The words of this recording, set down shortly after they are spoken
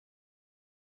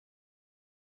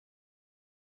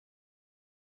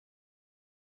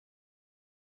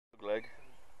dog leg.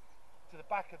 To the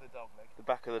back of the dog leg? The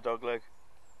back of the dog leg.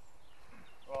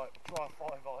 Right, we'll try a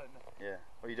 5-iron. Yeah,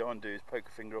 what you don't want to do is poke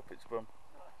a finger up its bum.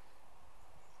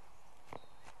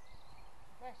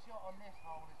 Best shot on this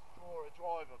hole is to draw a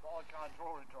driver, but I can't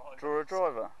draw a driver. Draw a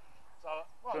driver? So,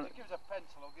 well, if it gives a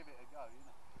pencil, I'll give it a go, you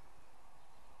know.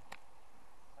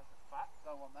 That's a fat,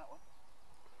 don't want that one.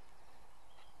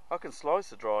 I can slice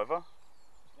the driver.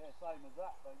 Yeah, same as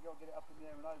that, but you've got to get it up in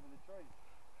the air and over the tree.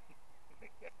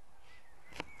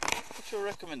 What's your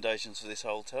recommendations for this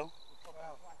hole, Tel?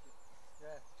 Well,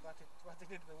 yeah, twat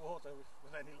it into the water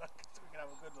with any luck, so we can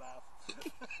have a good laugh.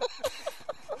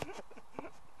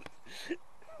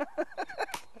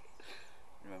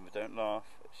 Remember, don't laugh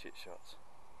at shit shots.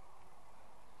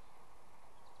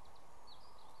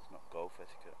 It's not golf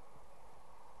etiquette.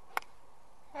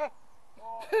 That's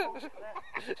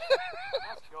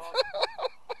gone.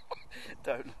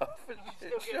 Don't laugh at You shit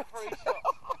still get shots. 3 shots.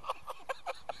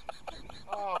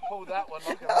 Oh, I pulled that one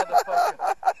like a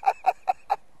motherfucker.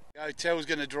 Go, Tel's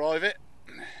going to drive it.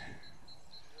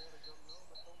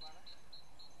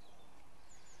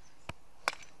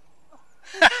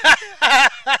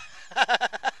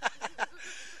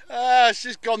 It's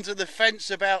just gone to the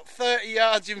fence about 30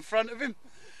 yards in front of him.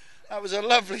 That was a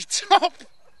lovely top.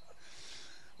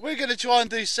 We're going to try and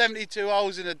do 72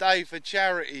 holes in a day for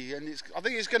charity, and I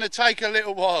think it's going to take a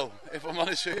little while, if I'm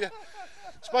honest with you.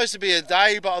 It's supposed to be a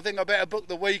day, but I think I better book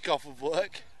the week off of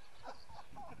work.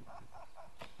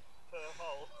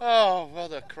 Oh,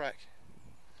 what a crack.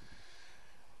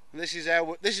 This is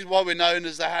why we're known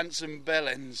as the handsome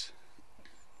bellends.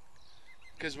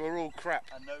 Because we're all crap.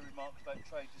 And no remarks about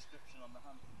trade description on the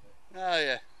handsome bit. Oh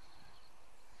yeah.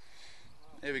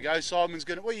 Here we go, Simon's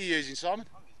going to... What are you using, Simon?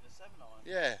 I'm using a 7-iron.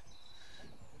 Yeah.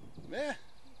 Yeah.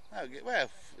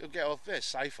 Well, he'll get off there.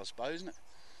 Safe, I suppose, isn't it?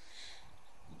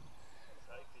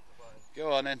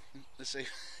 Go on then. Let's see,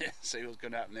 see what's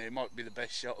going to happen here. It might be the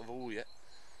best shot of all yet.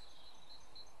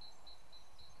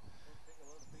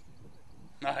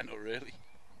 No, not really.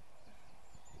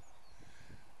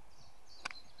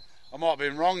 I might have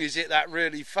been wrong. Is it that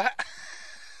really fat?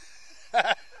 What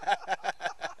a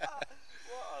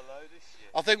load of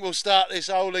shit. I think we'll start this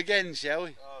hole again, shall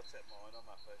we? Oh, I'll take mine. I'm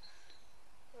happy.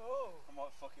 Oh. I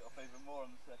might fuck it up even more in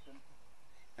a second.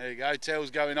 There you go.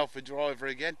 Tel's going off with driver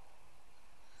again.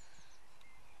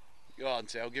 Go on,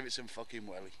 Tel. Give it some fucking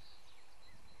welly.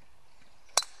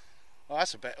 Oh,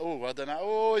 that's a bit. Oh, I don't know.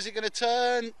 Oh, is it going to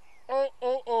turn?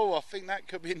 Oh, I think that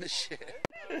could be in the shit.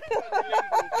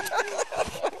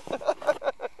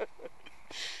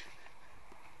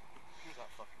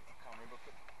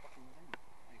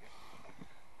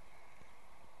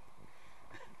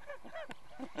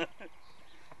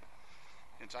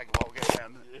 It's take a while to get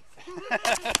down.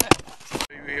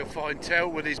 You'll find Tel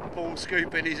with his ball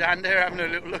scoop in his hand there, having a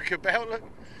little look about. Look.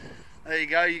 There you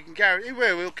go, you can guarantee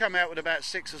he'll come out with about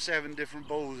 6 or 7 different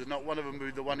balls and not one of them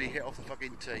with the one he hit off the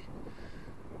fucking tee.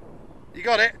 You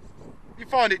got it? You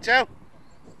find it, Tel?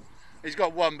 He's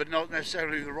got one, but not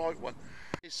necessarily the right one.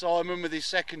 Here's Simon with his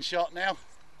second shot now.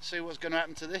 See what's going to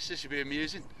happen to this. This should be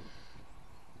amusing.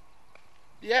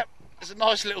 Yep, it's a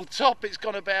nice little top. It's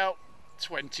gone about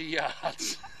 20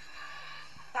 yards.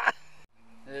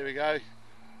 There we go.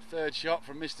 Third shot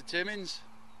from Mr. Timmins.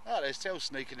 Oh, there's Tel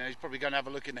sneaking in. He's probably going to have a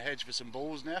look in the hedge for some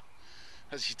balls now,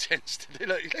 as he tends to do.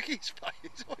 Look at his face.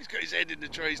 He's always got his head in the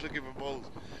trees looking for balls.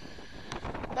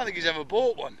 I don't think he's ever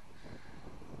bought one.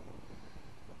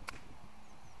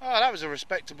 Oh, that was a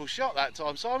respectable shot that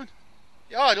time, Simon.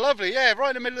 Oh, lovely. Yeah,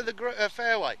 right in the middle of the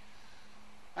fairway.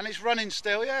 And it's running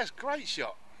still. Yeah, it's a great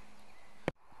shot.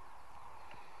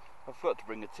 I forgot to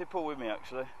bring a tipple with me,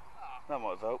 actually. That might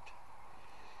have helped.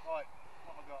 Right,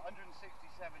 what have I got?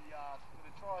 167 yards. I'm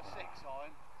going to try a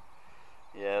 6-iron.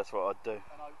 Yeah, that's what I'd do. And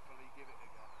hopefully give it a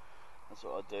go. That's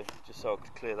what I'd do, just so I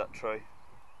could clear that tree.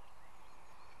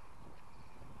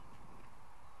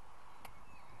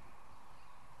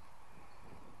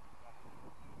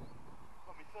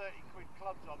 Got me 30 quid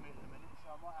clubs on me at the minute, so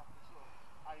I might have to sort of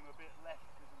aim a bit left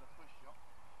because of the push shot.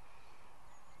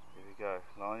 Here we go,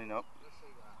 lining up. Let's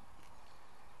see what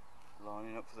happens.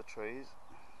 Lining up for the trees.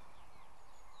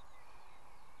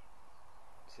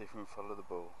 See if we can follow the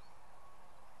ball.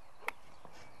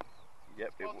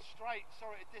 Yep, It's gone straight.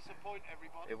 Sorry to disappoint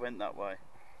everybody. it went that way.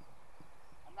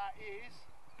 And that is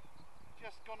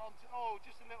just gone on to,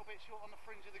 just a little bit short on the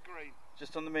fringe of the green.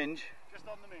 Just on the minge. Just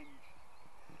on the minge.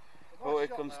 Oh, here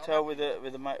comes Tel with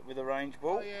a range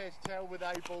ball. Oh yeah, it's Tel with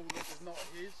a ball that was not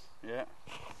his. Yeah.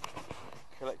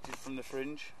 Collected from the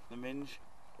fringe, the minge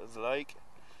of the lake.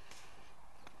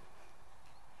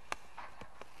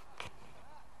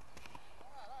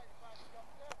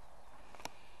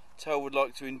 Tel would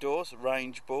like to endorse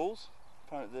range balls.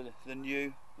 Apparently the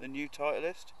new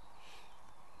Titleist.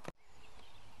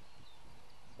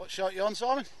 What shot you on,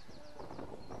 Simon?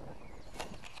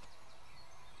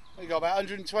 You got about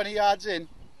 120 yards in.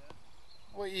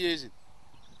 What are you using?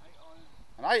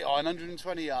 8 iron. An 8 iron,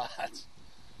 120 yards.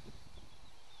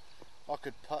 I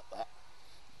could putt that.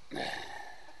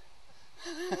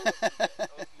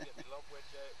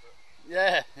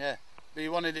 Yeah, yeah. But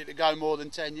you wanted it to go more than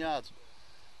 10 yards.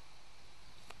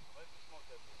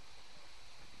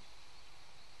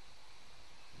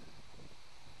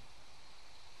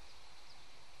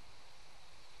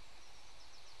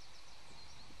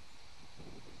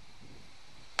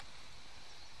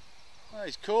 Well,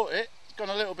 he's caught it. It's gone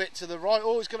a little bit to the right.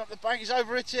 Oh, he's gone up the bank. He's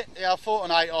over hit it. Yeah, I thought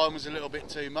an 8 iron was a little bit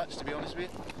too much, to be honest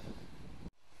with you.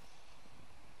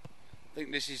 I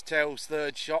think this is Tel's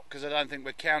third shot because I don't think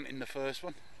we're counting the first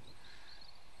one.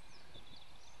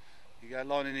 You go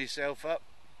lining himself up.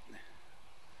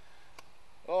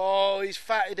 Oh, he's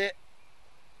fatted it.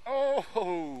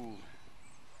 Oh,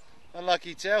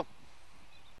 unlucky Tel.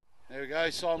 There we go,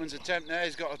 Simon's attempt there.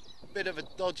 He's got a bit of a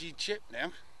dodgy chip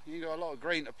now. You've got a lot of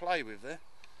green to play with there.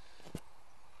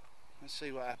 Let's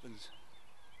see what happens.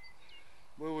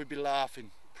 Will we be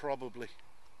laughing? Probably.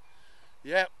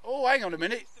 Yeah. Oh, hang on a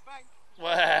minute.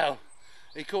 Wow.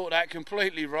 He caught that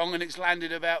completely wrong and it's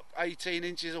landed about 18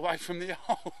 inches away from the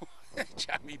hole.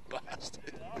 Jammy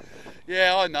bastard.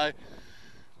 Yeah, I know.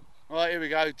 Right, here we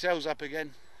go. Tel's up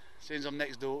again. Since I'm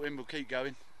next door to him, we'll keep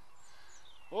going.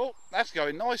 Oh, that's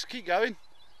going nice. Keep going.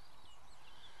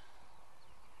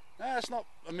 No, that's not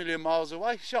a million miles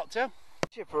away. Shot, Tel.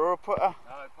 Chipper or a putter?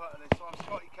 No, putter this time.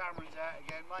 Scotty Cameron's out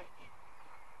again, mate.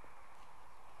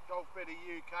 Golf Biddy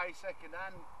UK, second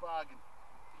hand, bargain.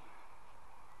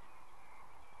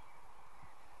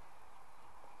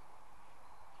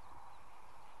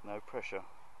 No pressure.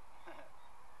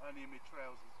 Only in my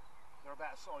trousers. They're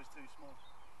about a size too small.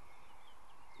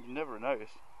 You never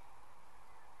notice.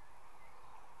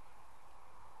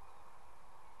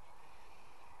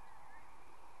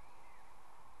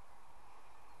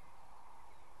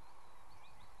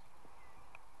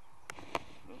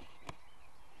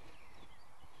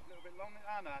 A little bit long.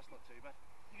 Oh no, that's not too bad.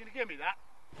 You're going to give me that?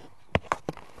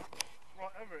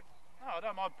 Right over it. Oh, I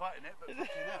don't mind putting it, but you know.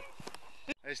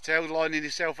 There's Tel lining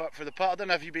himself up for the putt. I don't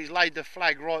know if he's laid the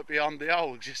flag right behind the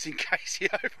hole just in case he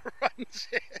overruns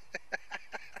it.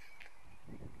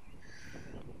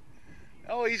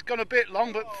 Oh, he's gone a bit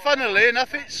long, but funnily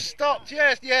enough, it's stopped.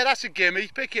 Yeah, yeah, that's a gimme.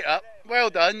 Pick it up. Well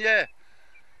done, yeah.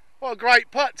 What a great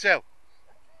putt, Tel.